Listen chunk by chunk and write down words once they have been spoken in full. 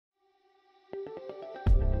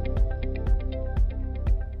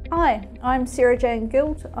Hi, I'm Sarah Jane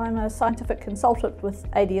Guild. I'm a scientific consultant with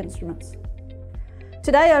ADInstruments.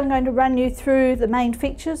 Today I'm going to run you through the main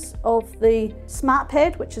features of the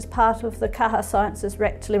SmartPad, which is part of the Kaha Sciences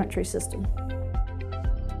Rat Telemetry system.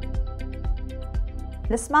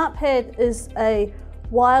 The SmartPad is a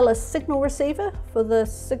wireless signal receiver for the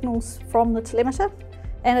signals from the telemeter,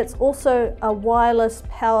 and it's also a wireless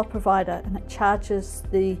power provider, and it charges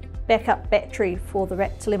the backup battery for the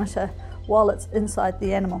Rat Telemeter while it's inside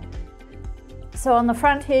the animal. So on the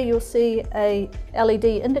front here you'll see a LED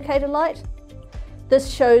indicator light.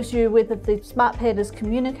 This shows you whether the SmartPad is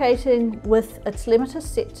communicating with a telemeter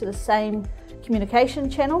set to the same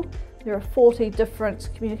communication channel. There are 40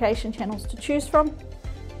 different communication channels to choose from.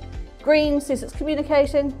 Green says it's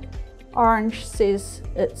communicating, orange says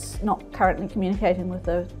it's not currently communicating with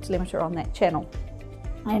the telemeter on that channel,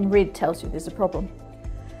 and red tells you there's a problem.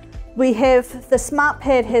 We have the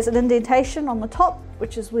SmartPad has an indentation on the top,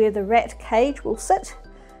 which is where the rat cage will sit,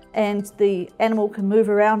 and the animal can move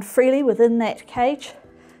around freely within that cage.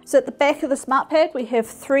 So at the back of the SmartPad we have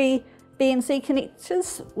 3 BNC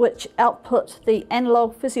connectors which output the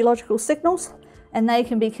analog physiological signals, and they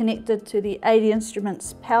can be connected to the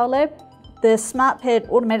ADInstruments Power Lab. The SmartPad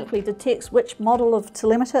automatically detects which model of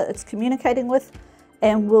telemeter it's communicating with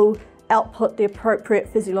and will output the appropriate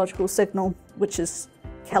physiological signal, which is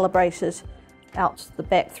calibrated out the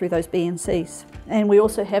back through those BNCs. And we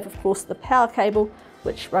also have, of course, the power cable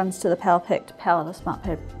which runs to the power pack to power the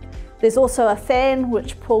SmartPad. There's also a fan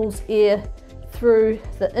which pulls air through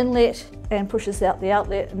the inlet and pushes out the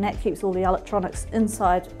outlet, and that keeps all the electronics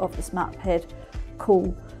inside of the SmartPad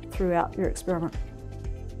cool throughout your experiment.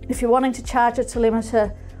 If you're wanting to charge a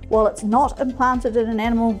telemeter while it's not implanted in an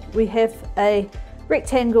animal, we have a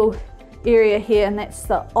rectangle area here, and that's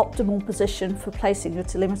the optimal position for placing your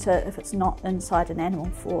telemeter if it's not inside an animal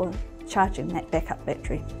for charging that backup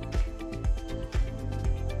battery.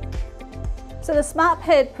 So the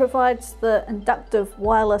SmartPad provides the inductive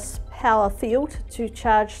wireless power field to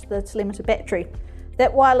charge the telemeter battery.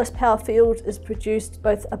 That wireless power field is produced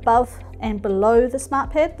both above and below the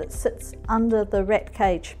SmartPad that sits under the rat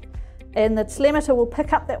cage. And the telemeter will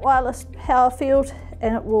pick up that wireless power field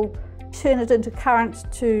and it will turn it into current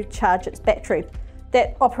to charge its battery.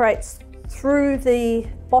 That operates through the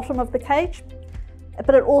bottom of the cage,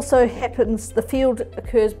 but it also happens, the field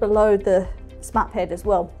occurs below the SmartPad as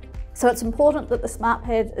well. So it's important that the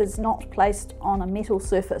SmartPad is not placed on a metal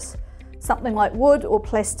surface. Something like wood or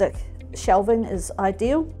plastic shelving is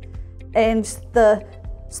ideal, and the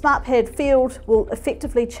SmartPad field will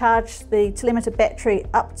effectively charge the telemeter battery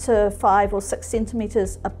up to 5 or 6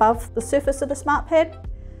 centimeters above the surface of the SmartPad,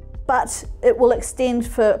 but it will extend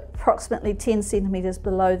for approximately 10 centimeters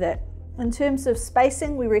below that. In terms of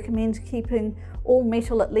spacing, we recommend keeping all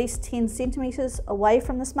metal at least 10 centimeters away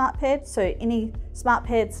from the SmartPad, so any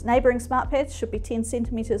SmartPads, neighbouring SmartPads should be 10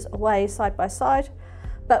 centimeters away side by side,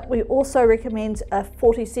 but we also recommend a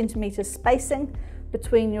 40 centimeter spacing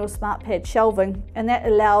between your SmartPad shelving, and that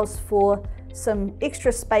allows for some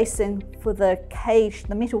extra spacing for the cage,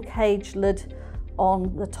 the metal cage lid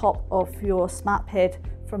on the top of your SmartPad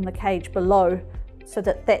from the cage below, so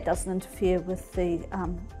that that doesn't interfere with the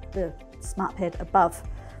SmartPad above.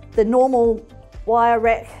 The normal wire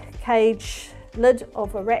rack cage lid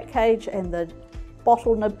of a rat cage and the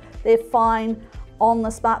bottle nib, they're fine on the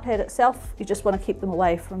SmartPad itself. You just want to keep them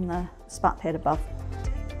away from the SmartPad above.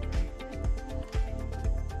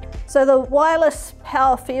 So the wireless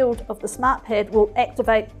power field of the SmartPad will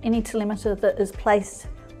activate any telemeter that is placed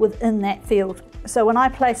within that field. So when I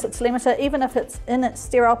place a telemeter, even if it's in its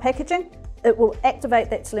sterile packaging, it will activate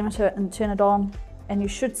that telemeter and turn it on, and you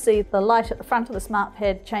should see the light at the front of the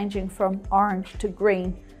SmartPad changing from orange to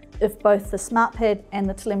green if both the SmartPad and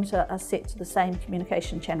the telemeter are set to the same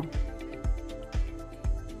communication channel.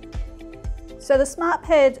 So the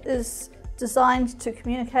SmartPad is designed to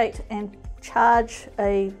communicate and charge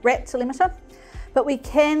a rat telemeter, but we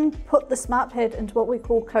can put the SmartPad into what we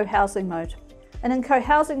call Cohousing Mode. And in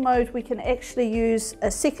Cohousing Mode we can actually use a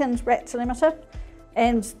second rat telemeter,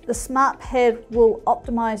 and the SmartPad will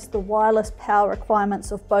optimize the wireless power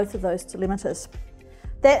requirements of both of those telemeters.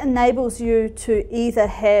 That enables you to either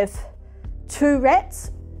have 2 rats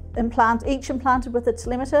each implanted with a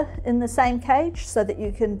telemeter in the same cage so that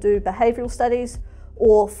you can do behavioral studies,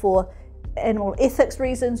 or for animal ethics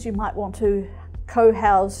reasons you might want to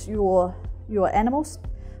co-house your animals.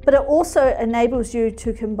 But it also enables you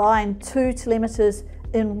to combine 2 telemeters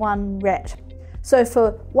in 1 rat. So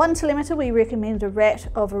for 1 telemeter we recommend a rat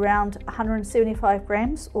of around 175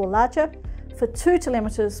 grams or larger. For 2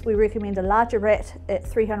 telemeters we recommend a larger rat at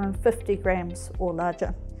 350 grams or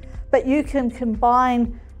larger. But you can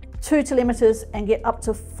combine 2 telemeters and get up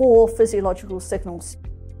to 4 physiological signals.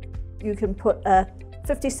 You can put a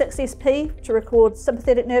 56 SP to record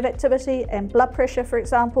sympathetic nerve activity and blood pressure, for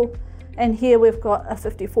example. And here we've got a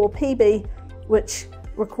 54 PB, which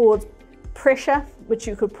records pressure, which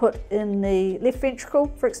you could put in the left ventricle,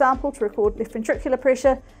 for example, to record left ventricular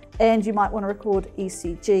pressure, and you might want to record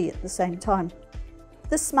ECG at the same time.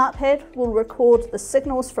 This SmartPad will record the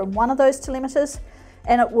signals from one of those telemeters,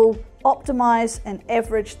 and it will optimize and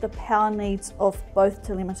average the power needs of both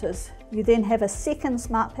telemeters. You then have a second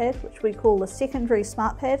SmartPad, which we call the secondary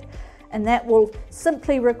SmartPad, and that will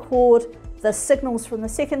simply record the signals from the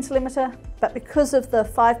second telemeter, but because of the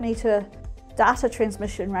 5 meter data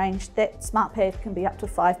transmission range, that SmartPad can be up to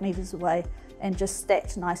 5 meters away and just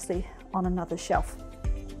stacked nicely on another shelf.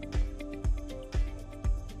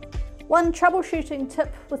 One troubleshooting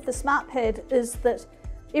tip with the SmartPad is that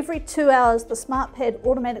every 2 hours the SmartPad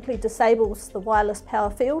automatically disables the wireless power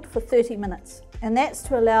field for 30 minutes, and that's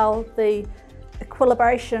to allow the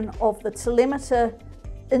equilibration of the telemeter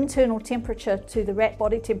internal temperature to the rat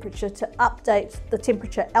body temperature to update the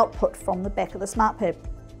temperature output from the back of the SmartPad.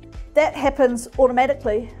 That happens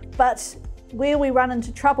automatically, but where we run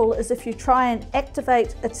into trouble is if you try and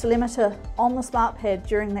activate a telemeter on the SmartPad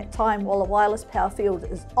during that time while the wireless power field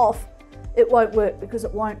is off, it won't work because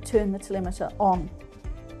it won't turn the telemeter on.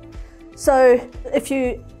 So if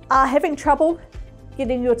you are having trouble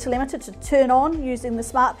getting your telemeter to turn on using the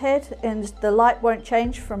SmartPad and the light won't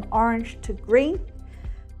change from orange to green,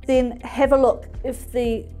 then have a look. If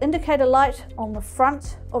the indicator light on the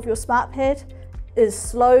front of your SmartPad is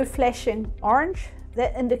slow flashing orange,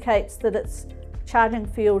 that indicates that its charging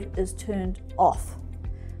field is turned off.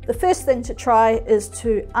 The first thing to try is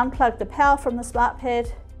to unplug the power from the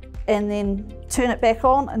SmartPad and then turn it back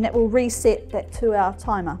on, and that will reset that 2-hour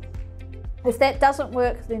timer. If that doesn't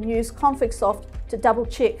work, then use ConfigSoft to double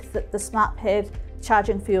check that the SmartPad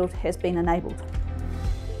charging field has been enabled.